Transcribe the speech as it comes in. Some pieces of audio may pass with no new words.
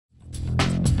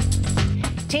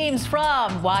Teams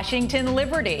from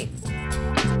Washington-Liberty,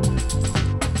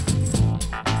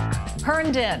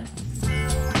 Herndon,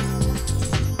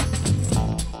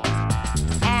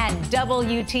 and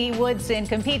WT Woodson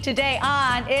compete today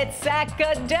on It's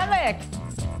Academic.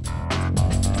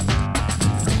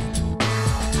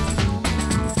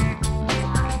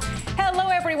 Hello,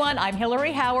 everyone. I'm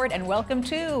Hillary Howard, and welcome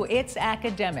to It's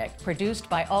Academic, produced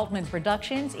by Altman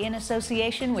Productions in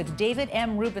association with David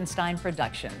M. Rubenstein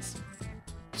Productions.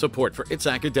 Support for It's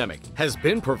Academic has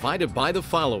been provided by the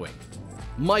following: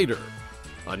 MITRE,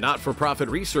 a not-for-profit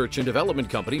research and development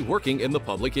company working in the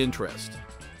public interest.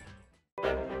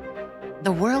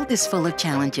 The world is full of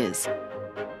challenges.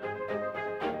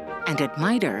 And at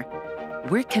MITRE,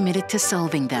 we're committed to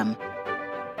solving them.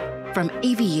 From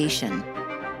aviation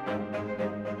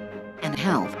and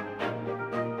health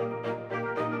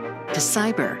to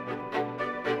cyber,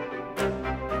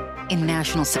 in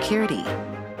national security,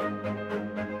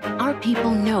 our people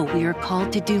know we are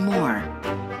called to do more.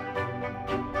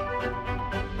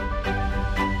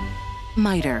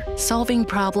 MITRE, solving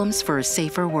problems for a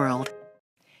safer world.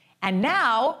 And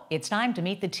now it's time to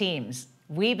meet the teams.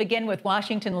 We begin with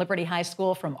Washington-Liberty High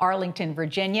School from Arlington,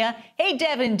 Virginia. Hey,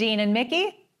 Devin, Dean, and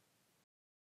Mickey.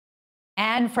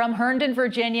 And from Herndon,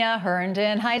 Virginia,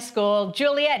 Herndon High School,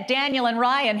 Juliet, Daniel, and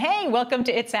Ryan. Hey, welcome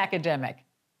to It's Academic.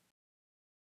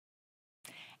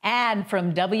 And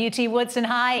from WT Woodson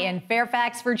High in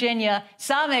Fairfax, Virginia,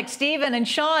 Samik, Stephen, and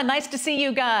Sean. Nice to see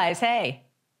you guys. Hey.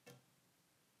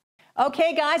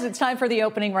 Okay, guys, it's time for the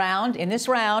opening round. In this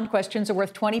round, questions are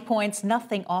worth 20 points,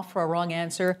 nothing off for a wrong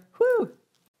answer. Whew.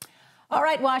 All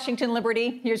right,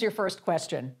 Washington-Liberty, here's your first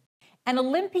question. An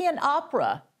Olympian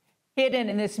opera hidden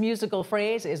in this musical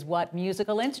phrase is what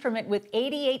musical instrument with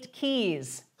 88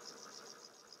 keys?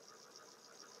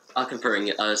 Conferring,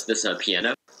 is this a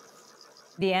piano?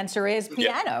 The answer is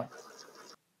piano. Yeah.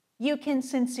 You can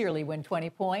sincerely win 20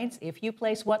 points if you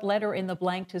place what letter in the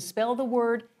blank to spell the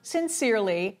word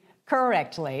sincerely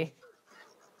correctly.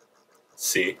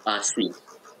 C. C.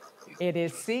 It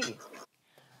is C.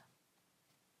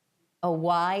 A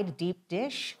wide, deep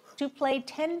dish to play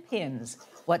 10 pins.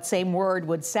 What same word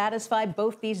would satisfy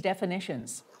both these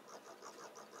definitions?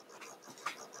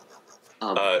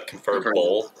 Confirm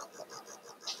bowl.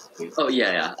 Oh,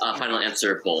 yeah. Final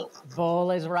answer, bowl. Bowl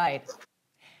is right.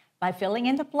 By filling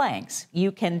in the blanks,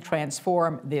 you can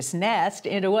transform this nest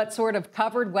into what sort of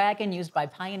covered wagon used by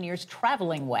pioneers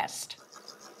traveling west?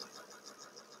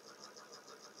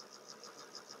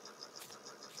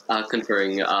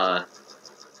 Conferring, do you have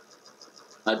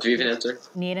an answer?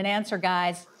 Need an answer,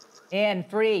 guys. In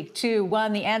 3, 2,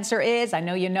 1, the answer is, I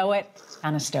know you know it,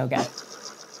 Conestoga.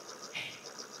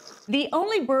 The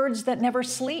only birds that never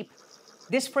sleep.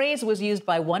 This phrase was used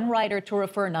by one writer to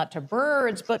refer not to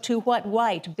birds, but to what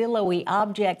white, billowy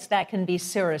objects that can be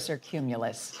cirrus or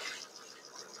cumulus.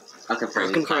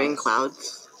 Conferring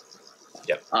clouds.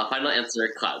 Yep. Final answer,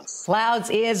 clouds. Clouds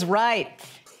is right.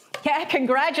 Yeah,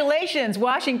 congratulations,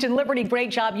 Washington-Liberty.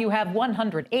 Great job. You have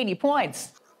 180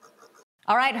 points.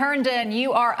 All right, Herndon,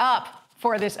 you are up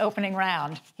for this opening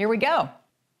round. Here we go.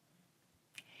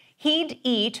 He'd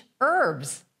eat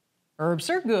herbs.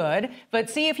 Herbs are good, but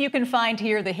see if you can find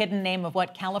here the hidden name of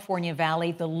what California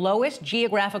Valley, the lowest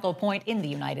geographical point in the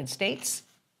United States.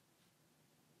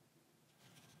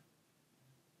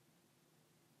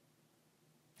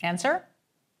 Answer?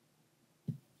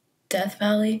 Death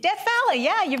Valley. Death Valley,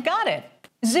 yeah, you've got it.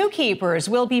 Zookeepers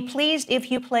will be pleased if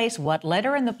you place what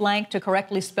letter in the blank to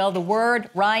correctly spell the word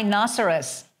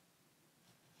rhinoceros?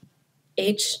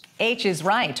 H. H is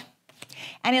right.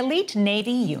 An elite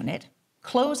Navy unit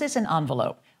closes an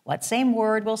envelope. What same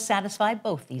word will satisfy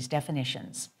both these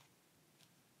definitions?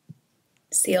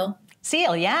 Seal.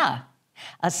 Seal, yeah.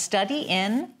 A study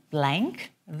in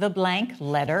blank, the blank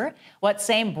letter. What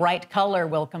same bright color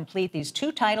will complete these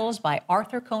two titles by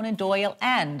Arthur Conan Doyle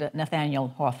and Nathaniel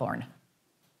Hawthorne?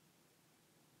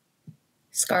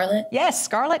 Scarlet. Yes,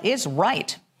 scarlet is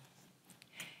right.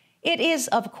 It is,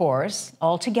 of course,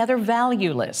 altogether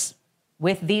valueless.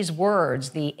 With these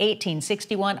words, the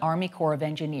 1861 Army Corps of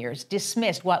Engineers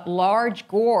dismissed what large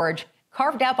gorge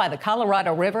carved out by the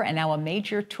Colorado River and now a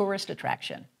major tourist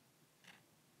attraction?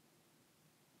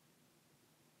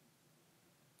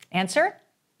 Answer?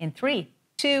 In 3,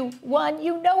 2, 1,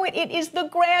 you know it. It is the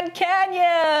Grand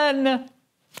Canyon.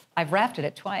 I've rafted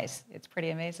it twice. It's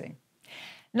pretty amazing.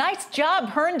 Nice job,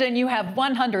 Herndon. You have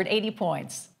 180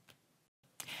 points.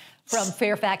 From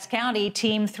Fairfax County,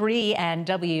 Team 3 and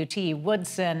WT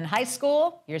Woodson High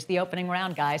School. Here's the opening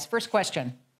round, guys. First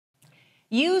question.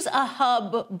 Use a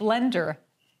hub blender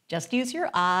Just use your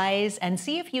eyes and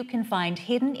see if you can find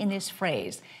hidden in this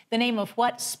phrase the name of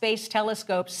what space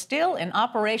telescope still in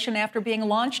operation after being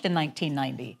launched in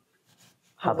 1990.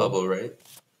 Hubble, right?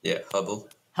 Yeah, Hubble.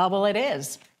 Hubble it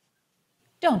is.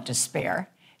 Don't despair.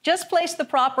 Just place the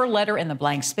proper letter in the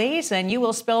blank space and you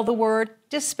will spell the word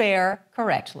despair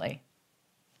correctly.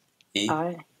 E.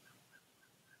 I.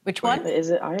 Which one? Is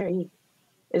it I or E?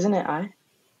 Isn't it I?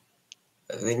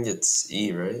 I think it's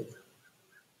E, right?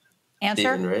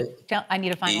 Answer? Steven, right? I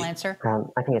need a final E. answer.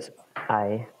 I think it's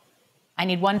I. I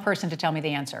need one person to tell me the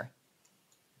answer.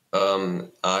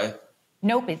 I.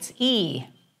 Nope, it's E.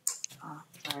 Oh,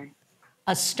 sorry.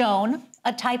 A stone,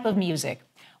 a type of music.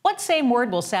 What same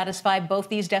word will satisfy both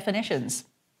these definitions?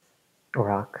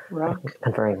 Rock. Rock.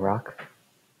 Conferring rock.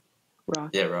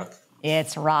 Rock. Yeah, rock.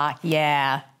 It's rock,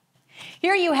 yeah.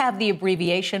 Here you have the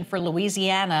abbreviation for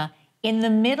Louisiana in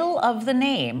the middle of the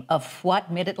name of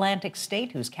what mid-Atlantic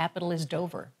state whose capital is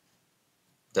Dover?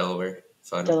 Delaware.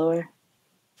 Fun. Delaware.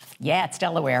 Yeah, it's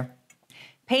Delaware.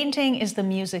 Painting is the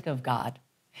music of God.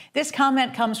 This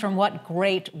comment comes from what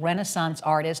great Renaissance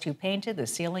artist who painted the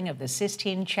ceiling of the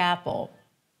Sistine Chapel?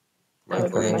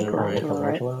 Michelangelo,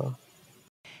 right?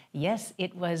 Yes,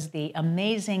 it was the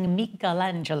amazing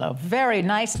Michelangelo. Very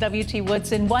nice, W.T.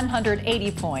 Woodson,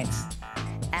 180 points.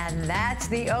 And that's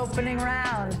the opening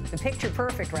round. The Picture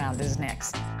Perfect round is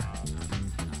next.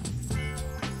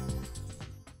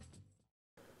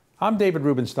 I'm David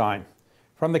Rubenstein.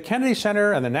 From the Kennedy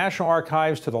Center and the National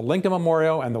Archives to the Lincoln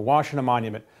Memorial and the Washington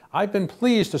Monument, I've been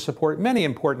pleased to support many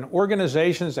important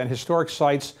organizations and historic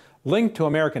sites linked to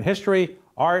American history,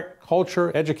 art,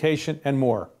 culture, education, and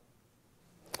more.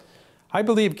 I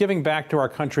believe giving back to our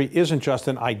country isn't just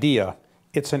an idea,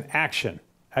 it's an action,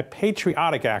 a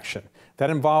patriotic action that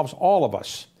involves all of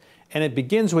us. And it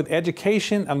begins with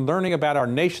education and learning about our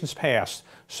nation's past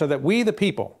so that we, the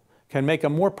people, can make a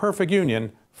more perfect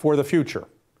union for the future.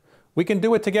 We can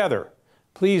do it together.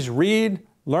 Please read,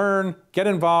 learn, get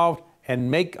involved, and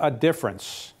make a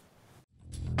difference.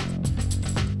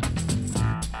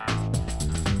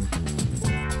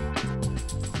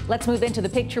 Let's move into the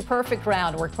Picture Perfect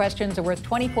round, where questions are worth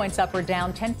 20 points up or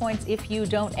down, 10 points if you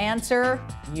don't answer.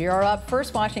 You're up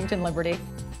first, Washington-Liberty.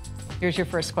 Here's your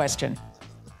first question.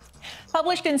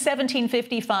 Published in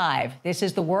 1755, this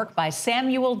is the work by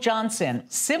Samuel Johnson,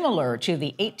 similar to the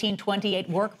 1828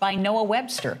 work by Noah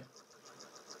Webster.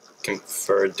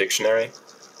 Confer dictionary.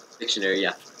 Dictionary,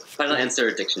 yeah. Final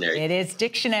answer, dictionary. It is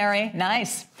dictionary.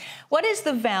 Nice. What is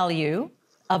the value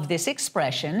of this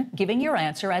expression, giving your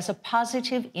answer as a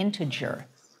positive integer?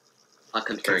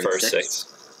 Confer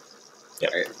six.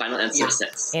 Yep. All right, final answer,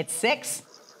 6. It's 6.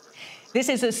 This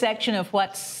is a section of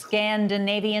what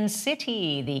Scandinavian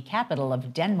city, the capital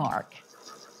of Denmark?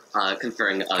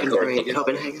 Conferring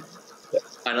Copenhagen.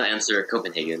 Final answer,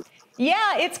 Copenhagen.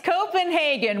 Yeah, it's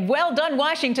Copenhagen. Well done,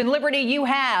 Washington-Liberty. You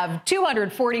have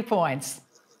 240 points.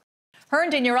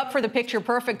 Herndon, you're up for the Picture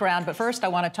Perfect round, but first I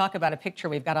want to talk about a picture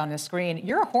we've got on the screen.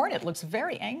 Your hornet looks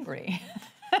very angry.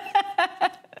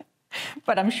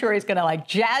 But I'm sure he's going to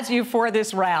jazz you for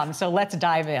this round, so let's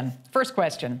dive in. First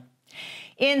question.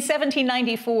 In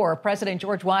 1794, President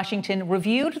George Washington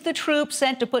reviewed the troops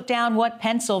sent to put down what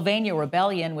Pennsylvania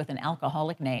rebellion with an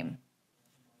alcoholic name?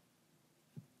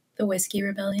 The Whiskey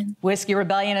Rebellion. Whiskey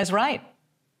Rebellion is right.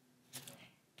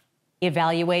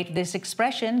 Evaluate this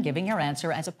expression, giving your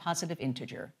answer as a positive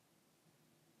integer.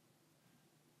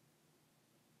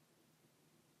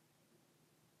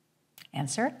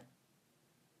 Answer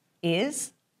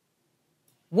is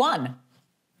 1.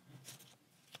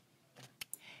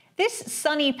 This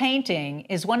sunny painting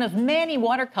is one of many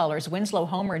watercolors Winslow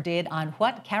Homer did on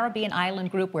what Caribbean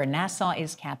island group where Nassau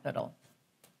is capital?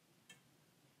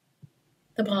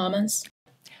 The Bahamas.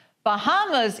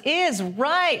 Bahamas is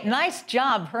right. Nice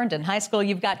job, Herndon High School.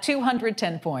 You've got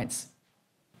 210 points.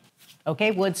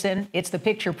 Okay, Woodson, it's the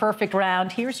Picture Perfect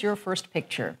round. Here's your first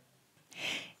picture.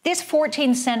 This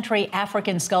 14th century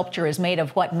African sculpture is made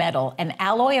of what metal? An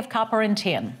alloy of copper and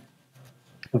tin.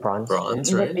 Bronze.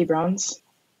 Bronze, Would it right? be bronze?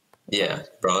 Yeah,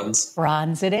 bronze.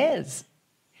 Bronze it is.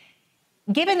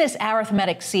 Given this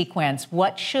arithmetic sequence,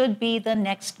 what should be the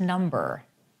next number?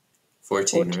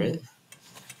 14, right?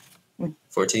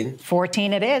 14?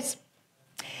 14 it is.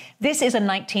 This is a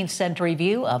 19th century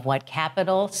view of what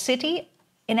capital city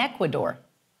in Ecuador?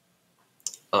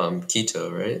 Quito,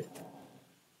 right?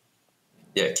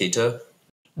 Yeah, Quito.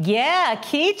 Yeah,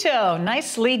 Quito.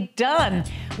 Nicely done.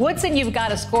 Woodson, you've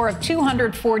got a score of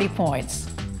 240 points.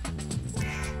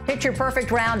 Picture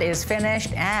Perfect round is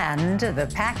finished, and the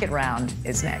packet round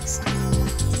is next.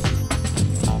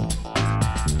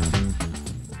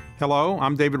 Hello,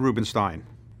 I'm David Rubenstein.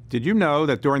 Did you know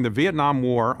that during the Vietnam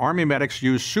War, Army medics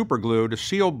used super glue to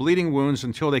seal bleeding wounds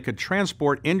until they could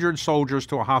transport injured soldiers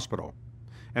to a hospital?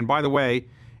 And by the way,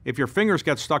 if your fingers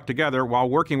get stuck together while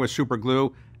working with super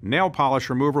glue, nail polish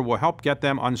remover will help get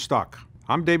them unstuck.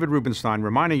 I'm David Rubenstein,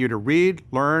 reminding you to read,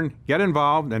 learn, get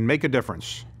involved, and make a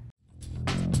difference.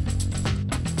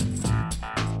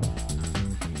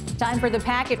 Time for the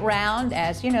packet round.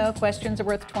 As you know, questions are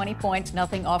worth 20 points,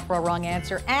 nothing off for a wrong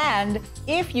answer. And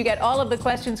if you get all of the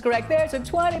questions correct, there's a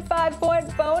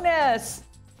 25-point bonus.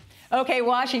 Okay,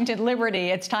 Washington-Liberty,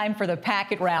 it's time for the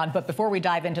packet round. But before we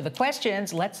dive into the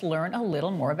questions, let's learn a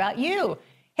little more about you.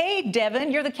 Hey,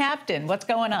 Devin, you're the captain. What's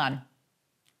going on?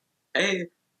 Hey,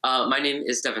 my name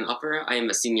is Devin Upper. I am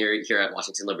a senior here at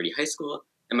Washington-Liberty High School,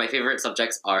 and my favorite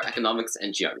subjects are economics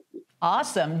and geography.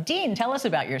 Awesome. Dean, tell us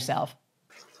about yourself.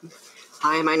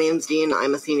 Hi, my name's Dean.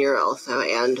 I'm a senior also,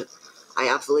 and I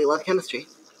absolutely love chemistry.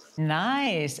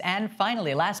 Nice. And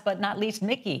finally, last but not least,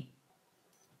 Mickey.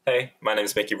 Hey, my name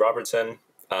is Mickey Robertson.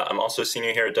 I'm also a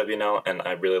senior here at WNL, and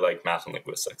I really like math and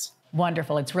linguistics.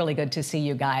 Wonderful. It's really good to see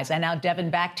you guys. And now,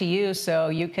 Devin, back to you so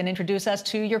you can introduce us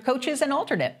to your coaches and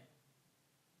alternate.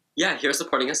 Yeah, here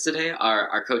supporting us today are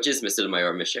our coaches, Mr.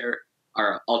 Mayor Misher,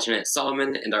 our alternate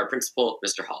Solomon, and our principal,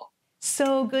 Mr. Hall.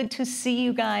 So good to see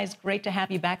you guys. Great to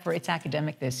have you back for It's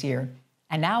Academic this year.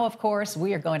 And now, of course,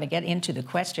 we are going to get into the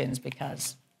questions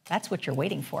because that's what you're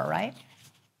waiting for, right?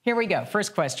 Here we go.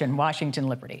 First question,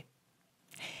 Washington-Liberty.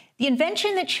 The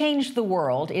invention that changed the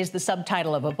world is the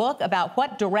subtitle of a book about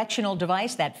what directional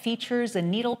device that features a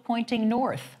needle pointing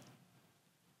north?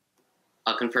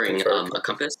 Conferring a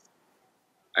compass.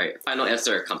 All right, final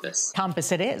answer, compass.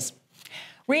 Compass it is.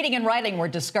 Reading and writing were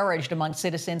discouraged among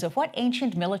citizens of what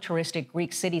ancient militaristic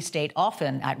Greek city-state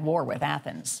often at war with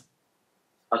Athens?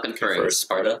 Conferring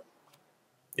Sparta.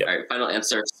 Yep. All right, final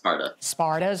answer, Sparta.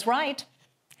 Sparta is right.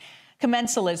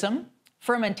 Commensalism,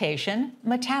 fermentation,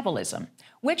 metabolism.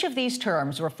 Which of these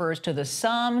terms refers to the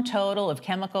sum total of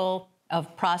chemical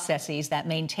processes that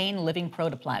maintain living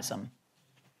protoplasm?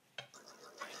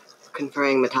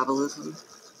 Conferring metabolism.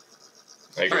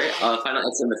 I agree. All right, final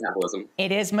answer, metabolism.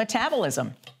 It is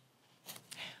metabolism.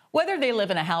 Whether they live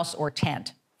in a house or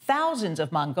tent, thousands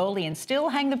of Mongolians still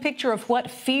hang the picture of what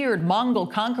feared Mongol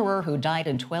conqueror who died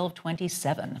in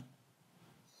 1227.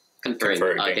 Conferring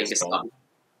Genghis Khan. All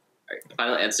right,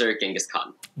 final answer, Genghis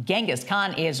Khan. Genghis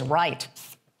Khan is right.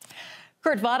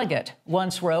 Kurt Vonnegut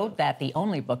once wrote that the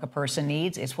only book a person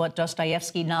needs is what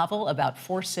Dostoevsky novel about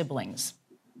 4 siblings?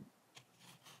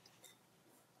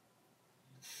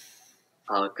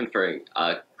 Conferring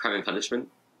Crime and Punishment.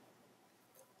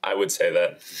 I would say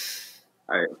that.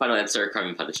 All right, final answer, Crime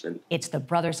and Punishment. It's the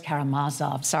Brothers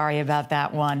Karamazov. Sorry about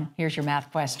that one. Here's your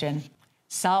math question.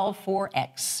 Solve for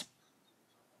X.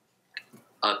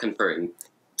 Conferring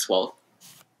 12.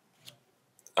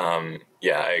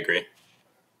 Yeah, I agree.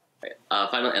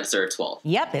 Final answer, 12.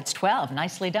 Yep, it's 12.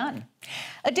 Nicely done.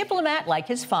 A diplomat like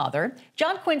his father,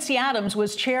 John Quincy Adams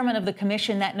was chairman of the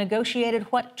commission that negotiated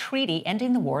what treaty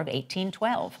ending the War of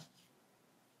 1812?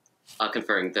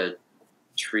 Conferring the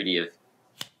Treaty of...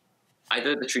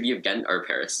 Either the Treaty of Ghent or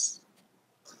Paris.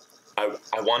 I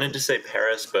wanted to say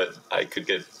Paris, but I could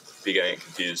be getting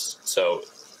confused. So,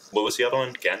 what was the other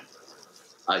one? Ghent?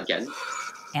 Ghent.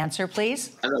 Answer,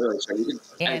 please. I'm not really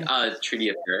sure. Treaty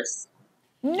of Paris.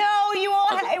 No,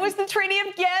 it was the Treaty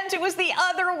of Ghent. It was the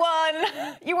other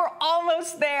one. You were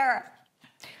almost there.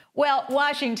 Well,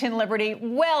 Washington-Liberty,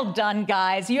 well done,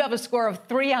 guys. You have a score of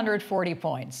 340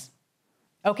 points.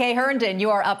 Okay, Herndon, you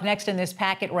are up next in this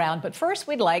packet round. But first,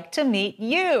 we'd like to meet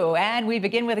you. And we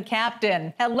begin with the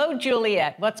captain. Hello,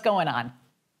 Juliet. What's going on?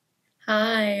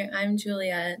 Hi, I'm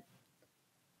Juliet.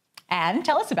 And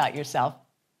tell us about yourself.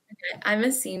 Okay, I'm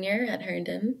a senior at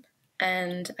Herndon,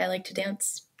 and I like to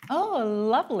dance. Oh,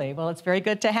 lovely. Well, it's very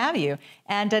good to have you.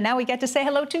 And now we get to say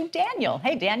hello to Daniel.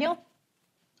 Hey, Daniel.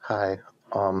 Hi.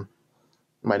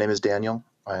 My name is Daniel.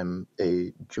 I'm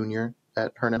a junior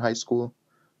at Herndon High School,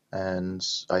 and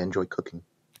I enjoy cooking.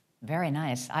 Very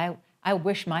nice. I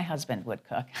wish my husband would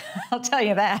cook. I'll tell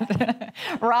you that.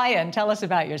 Ryan, tell us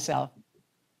about yourself.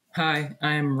 Hi,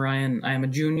 I'm Ryan. I'm a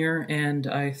junior, and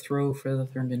I throw for the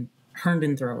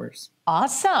Herndon Throwers.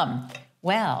 Awesome.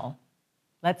 Well,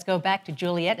 let's go back to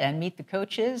Juliet and meet the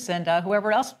coaches and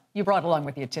whoever else you brought along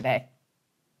with you today.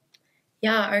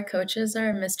 Yeah, our coaches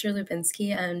are Mr.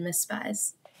 Lubinsky and Miss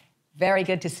Spies. Very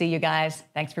good to see you guys.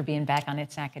 Thanks for being back on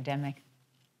It's Academic.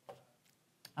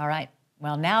 All right.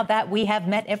 Well, now that we have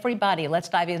met everybody, let's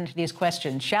dive into these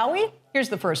questions, shall we? Here's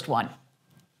the first one.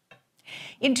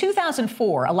 In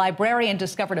 2004, a librarian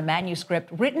discovered a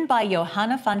manuscript written by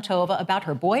Johanna Fantova about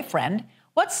her boyfriend.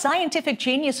 What scientific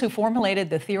genius who formulated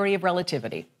the theory of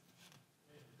relativity?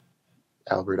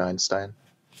 Albert Einstein.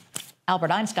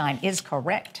 Albert Einstein is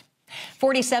correct.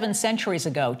 47 centuries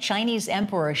ago, Chinese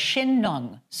Emperor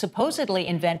Xin supposedly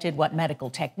invented what medical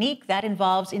technique that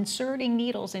involves inserting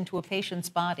needles into a patient's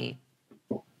body?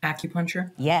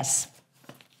 Acupuncture? Yes.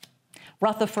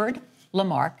 Rutherford,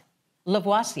 Lamarck,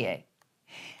 Lavoisier.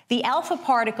 The alpha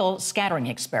particle scattering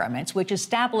experiments, which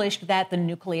established that the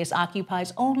nucleus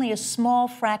occupies only a small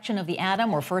fraction of the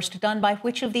atom, were first done by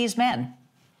which of these men?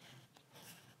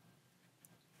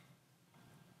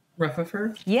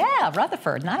 Rutherford? Yeah,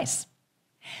 Rutherford, nice.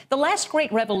 The Last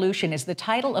Great Revolution is the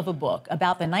title of a book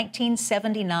about the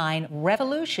 1979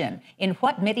 revolution in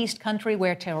what Mideast country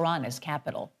where Tehran is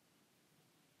capital?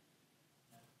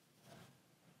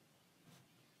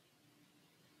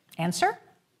 Answer?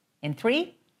 In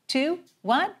 3, 2,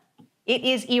 1. It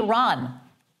is Iran.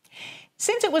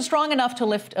 Since it was strong enough to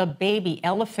lift a baby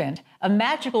elephant, a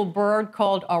magical bird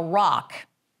called a roc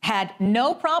had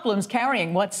no problems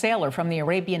carrying what sailor from the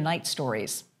Arabian Nights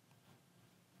stories?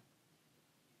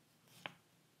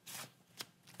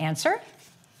 Answer?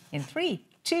 In 3,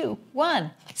 2,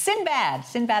 1. Sinbad.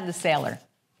 Sinbad the sailor.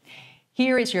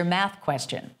 Here is your math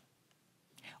question.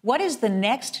 What is the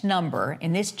next number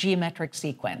in this geometric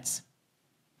sequence?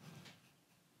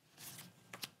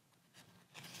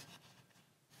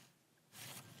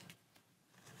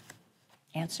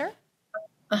 Answer?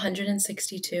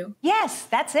 162. Yes,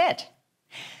 that's it.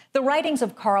 The writings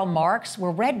of Karl Marx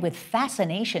were read with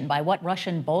fascination by what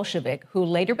Russian Bolshevik who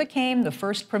later became the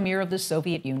first premier of the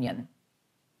Soviet Union?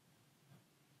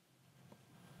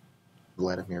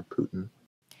 Vladimir Putin.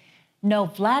 No,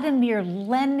 Vladimir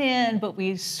Lenin, but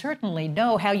we certainly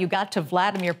know how you got to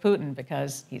Vladimir Putin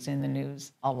because he's in the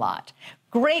news a lot.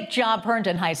 Great job,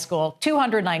 Herndon High School,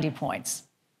 290 points.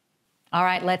 All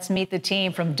right, let's meet the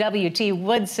team from WT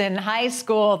Woodson High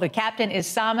School. The captain is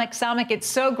Samik. Samik, it's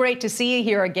so great to see you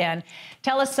here again.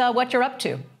 Tell us what you're up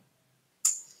to.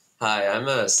 Hi, I'm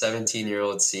a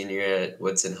 17-year-old senior at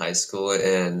Woodson High School,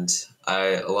 and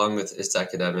along with its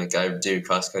academic, I do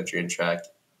cross-country and track.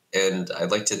 And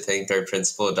I'd like to thank our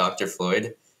principal, Dr.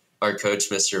 Floyd, our coach,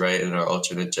 Mr. Wright, and our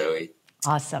alternate, Joey.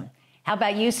 Awesome. How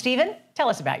about you, Stephen? Tell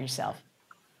us about yourself.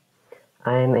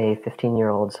 I'm a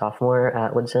 15-year-old sophomore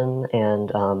at Woodson,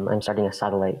 and I'm starting a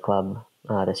satellite club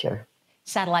this year.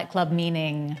 Satellite club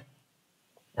meaning?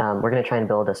 We're going to try and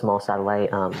build a small satellite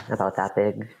about that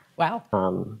big. Wow.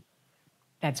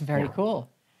 That's very cool.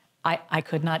 I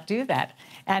could not do that.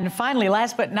 And finally,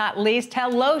 last but not least,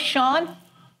 hello, Sean.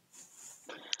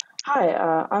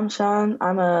 Hi, I'm Sean.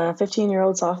 I'm a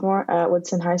 15-year-old sophomore at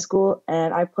Woodson High School,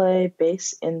 and I play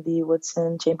bass in the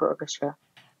Woodson Chamber Orchestra.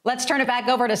 Let's turn it back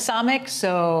over to Samik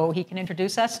so he can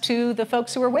introduce us to the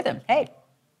folks who are with him. Hey.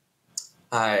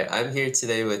 Hi, I'm here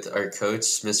today with our coach,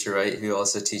 Mr. Wright, who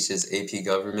also teaches AP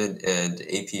Government and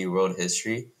AP World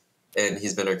History. And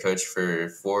he's been our coach for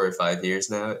 4 or 5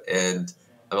 years now. And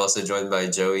I'm also joined by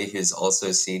Joey, who's also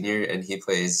a senior, and he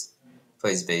plays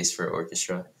bass for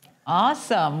orchestra.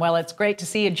 Awesome. Well, it's great to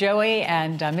see you, Joey,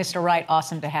 and Mr. Wright,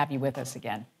 awesome to have you with us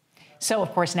again. So,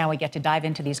 of course, now we get to dive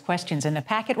into these questions in the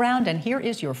packet round, and here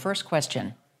is your first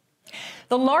question.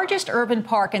 The largest urban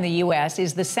park in the U.S.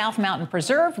 is the South Mountain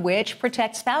Preserve, which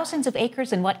protects thousands of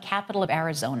acres in what capital of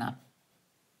Arizona?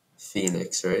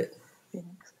 Phoenix, right?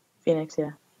 Phoenix,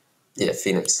 yeah. Yeah,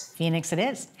 Phoenix. Phoenix it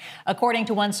is. According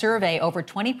to one survey, over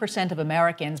 20% of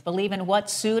Americans believe in what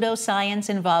pseudoscience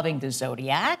involving the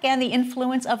zodiac and the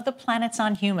influence of the planets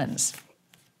on humans?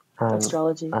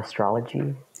 Astrology.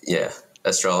 Astrology? Yeah,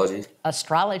 astrology.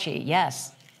 Astrology,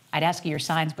 yes. I'd ask you your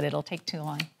signs, but it'll take too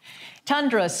long.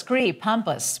 Tundra, scree,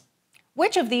 pampas.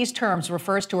 Which of these terms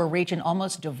refers to a region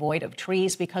almost devoid of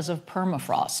trees because of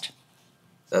permafrost?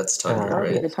 That's tundra,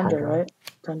 right? Tundra, right?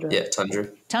 Tundra. Yeah, tundra.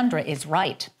 Tundra is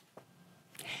right.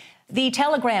 The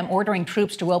telegram ordering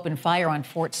troops to open fire on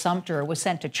Fort Sumter was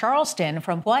sent to Charleston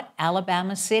from what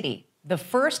Alabama city? The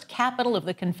first capital of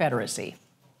the Confederacy.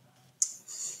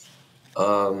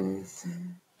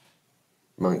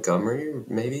 Montgomery,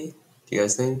 maybe? Do you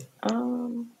guys think?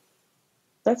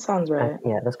 That sounds right.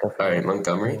 Yeah, let's go for it. All right,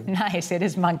 Montgomery. Nice, it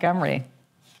is Montgomery.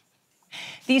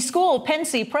 The school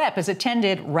Pensy Prep is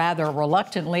attended rather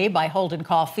reluctantly by Holden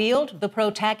Caulfield, the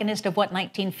protagonist of what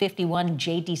 1951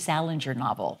 J.D. Salinger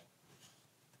novel?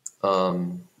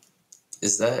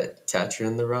 Is that Catcher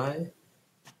in the Rye?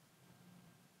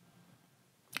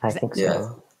 I think so.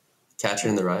 Yeah. Catcher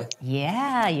in the Rye?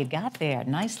 Yeah, you got there.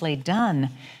 Nicely done.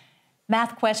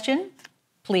 Math question.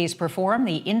 Please perform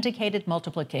the indicated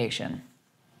multiplication.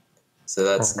 So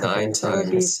that's 9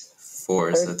 times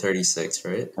 4, so 36,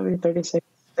 right? That'd be 36.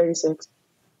 36.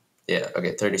 Yeah,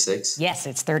 okay, 36. Yes,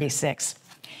 it's 36.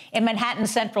 In Manhattan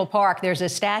Central Park, there's a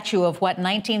statue of what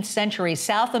 19th century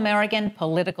South American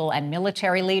political and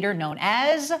military leader known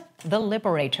as the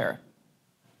Liberator?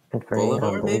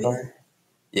 Bolivar, maybe?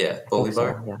 Yeah,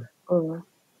 Bolivar. So, yeah. Oh.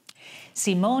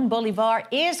 Simón Bolívar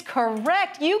is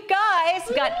correct. You guys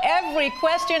got every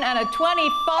question and a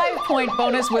 25-point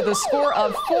bonus with a score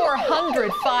of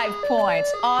 405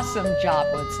 points. Awesome job,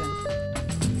 Woodson.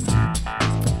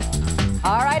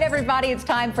 All right, everybody, it's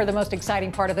time for the most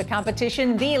exciting part of the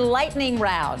competition, the lightning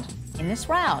round. In this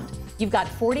round, you've got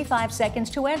 45 seconds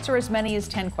to answer as many as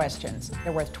 10 questions.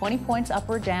 They're worth 20 points up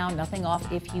or down, nothing off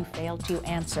if you fail to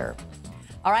answer.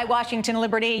 All right,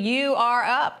 Washington-Liberty, you are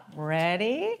up.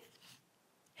 Ready?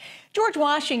 George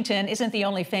Washington isn't the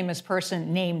only famous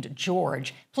person named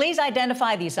George. Please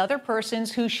identify these other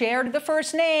persons who shared the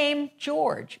first name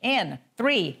George. In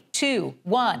 3, 2,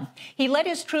 1. He led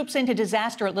his troops into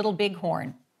disaster at Little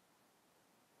Bighorn.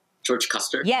 George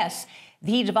Custer? Yes.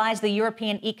 He devised the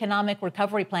European Economic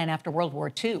Recovery Plan after World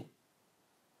War II.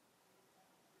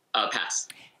 Pass.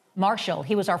 Marshall.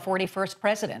 He was our 41st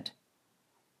president.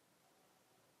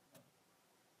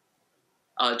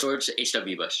 George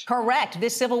H.W. Bush. Correct.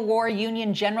 This Civil War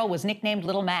Union general was nicknamed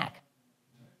Little Mac.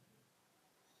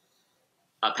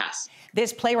 Pass.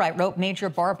 This playwright wrote Major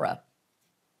Barbara.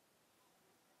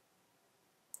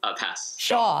 Pass.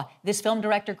 Shaw. This film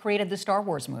director created the Star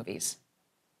Wars movies.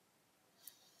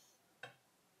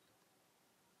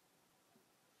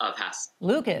 Pass.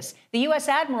 Lucas. The U.S.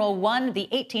 Admiral won the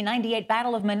 1898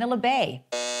 Battle of Manila Bay.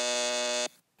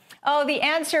 Oh, the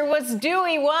answer was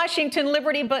Dewey,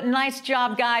 Washington-Liberty, but nice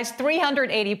job, guys.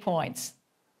 380 points.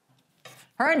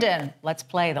 Herndon, let's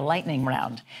play the lightning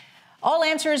round. All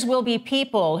answers will be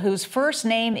people whose first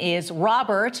name is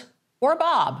Robert or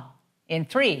Bob. In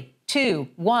 3, 2,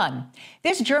 1.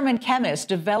 This German chemist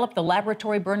developed the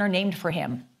laboratory burner named for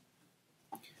him.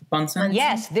 Bunsen?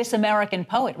 Yes, this American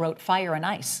poet wrote Fire and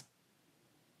Ice.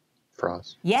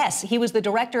 Frost. Yes, he was the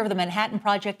director of the Manhattan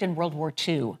Project in World War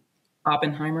II.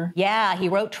 Oppenheimer? Yeah, he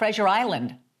wrote Treasure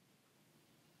Island.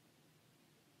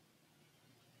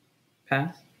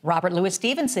 Pass. Robert Louis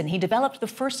Stevenson, he developed the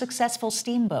first successful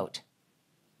steamboat.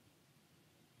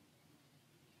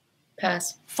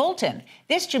 Pass. Fulton,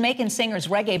 this Jamaican singer's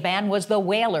reggae band was the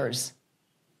Wailers.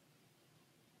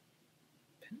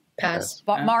 Pass.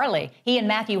 Bob Marley, he and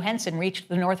Matthew Henson reached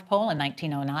the North Pole in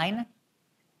 1909.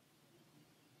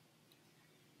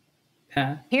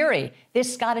 Pass. Peary,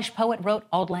 this Scottish poet wrote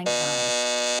Auld Lang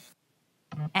Syne.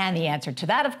 And the answer to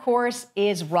that, of course,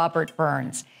 is Robert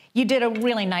Burns. You did a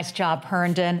really nice job,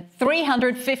 Herndon.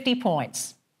 350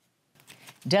 points.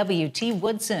 W.T.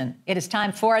 Woodson, it is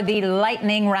time for the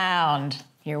lightning round.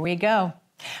 Here we go.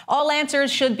 All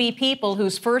answers should be people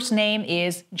whose first name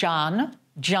is John,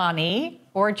 Johnny,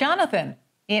 or Jonathan.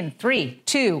 In 3,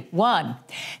 2, 1.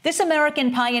 This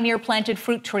American pioneer planted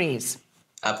fruit trees.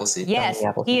 Appleseed. Yes,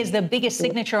 Appleseed. he is the biggest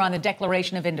signature on the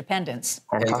Declaration of Independence.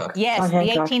 Hancock. Yes, the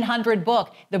Hancock. 1800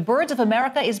 book, The Birds of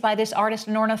America, is by this artist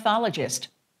and ornithologist.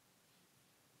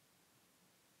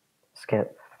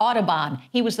 Skip. Audubon,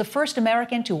 he was the first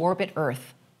American to orbit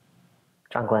Earth.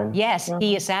 John Glenn. Yes,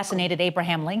 he assassinated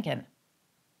Abraham Lincoln.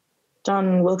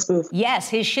 John Wilkes Booth. Yes,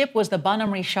 his ship was the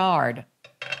Bonhomme Richard.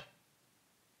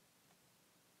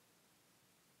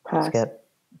 Pass. Skip.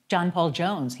 John Paul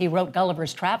Jones, he wrote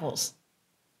Gulliver's Travels.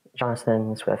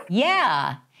 Jonathan Swift.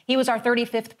 Yeah, he was our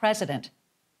 35th president.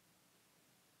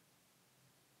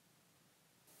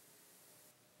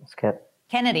 Skip.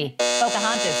 Kennedy,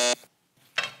 Pocahontas.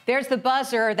 There's the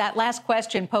buzzer. That last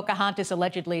question, Pocahontas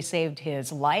allegedly saved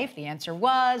his life. The answer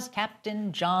was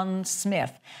Captain John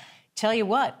Smith. Tell you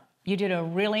what, you did a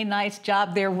really nice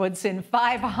job there, Woodson.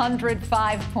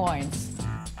 505 points.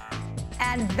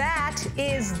 And that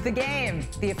is the game.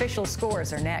 The official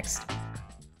scores are next.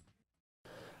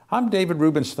 I'm David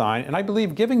Rubenstein, and I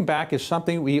believe giving back is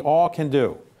something we all can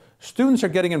do. Students are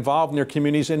getting involved in their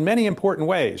communities in many important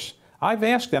ways. I've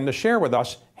asked them to share with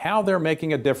us how they're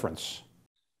making a difference.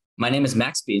 My name is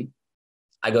Max Bean.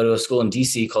 I go to a school in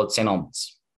DC called St.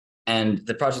 Albans. And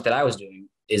the project that I was doing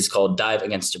is called Dive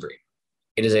Against Debris.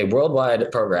 It is a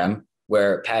worldwide program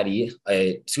where Patty,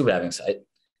 a scuba diving site,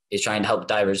 is trying to help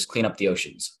divers clean up the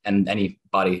oceans and any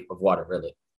body of water,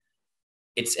 really.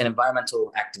 It's an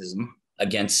environmental activism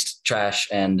against trash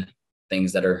and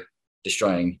things that are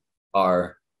destroying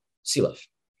our sea life.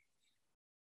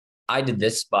 I did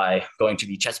this by going to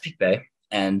the Chesapeake Bay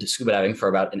and scuba diving for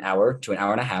about an hour to an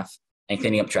hour and a half and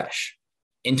cleaning up trash.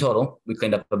 In total, we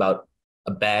cleaned up about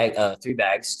 3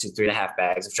 bags to 3.5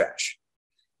 bags of trash.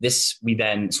 This we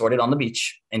then sorted on the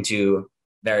beach into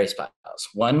various piles.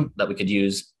 One that we could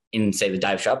use in, say, the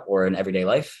dive shop or in everyday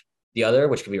life. The other,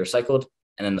 which could be recycled.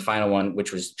 And then the final one,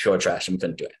 which was pure trash, and we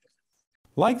couldn't do it.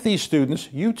 Like these students,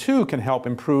 you too can help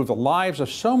improve the lives of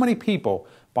so many people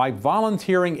by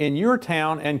volunteering in your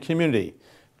town and community.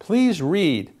 Please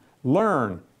read,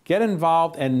 learn, get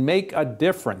involved, and make a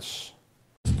difference.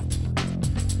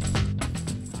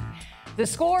 The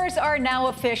scores are now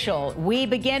official. We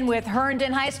begin with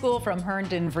Herndon High School from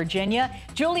Herndon, Virginia.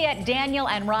 Juliet, Daniel,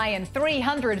 and Ryan,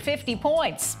 350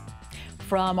 points.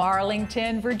 From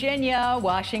Arlington, Virginia,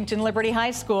 Washington-Liberty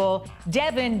High School,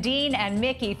 Devin, Dean, and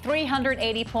Mickey,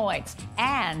 380 points.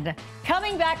 And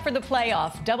coming back for the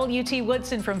playoff, WT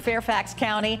Woodson from Fairfax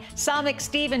County, Samik,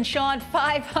 Steve, and Sean,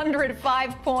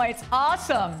 505 points.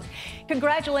 Awesome.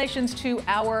 Congratulations to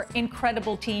our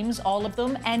incredible teams, all of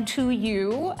them, and to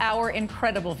you, our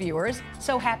incredible viewers.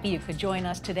 So happy you could join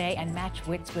us today and match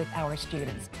wits with our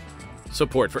students.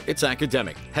 Support for It's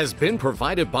Academic has been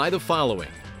provided by the following.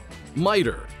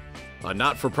 MITRE, a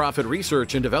not-for-profit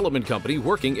research and development company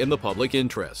working in the public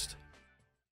interest.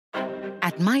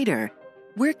 At MITRE,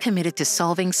 we're committed to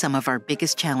solving some of our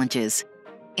biggest challenges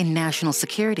in national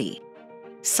security,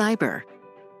 cyber,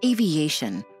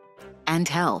 aviation, and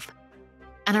health.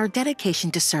 And our dedication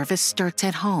to service starts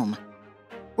at home,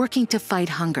 working to fight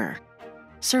hunger,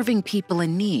 serving people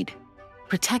in need,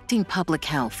 protecting public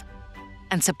health,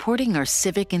 and supporting our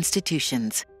civic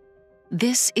institutions.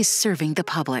 This is serving the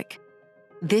public.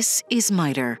 This is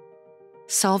MITRE,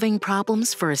 solving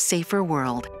problems for a safer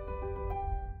world.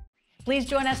 Please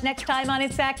join us next time on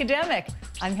It's Academic.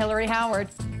 I'm Hillary Howard.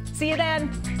 See you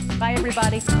then. Bye,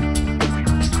 everybody.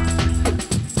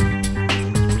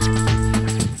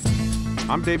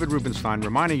 I'm David Rubenstein,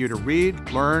 reminding you to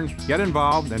read, learn, get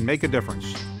involved, and make a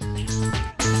difference.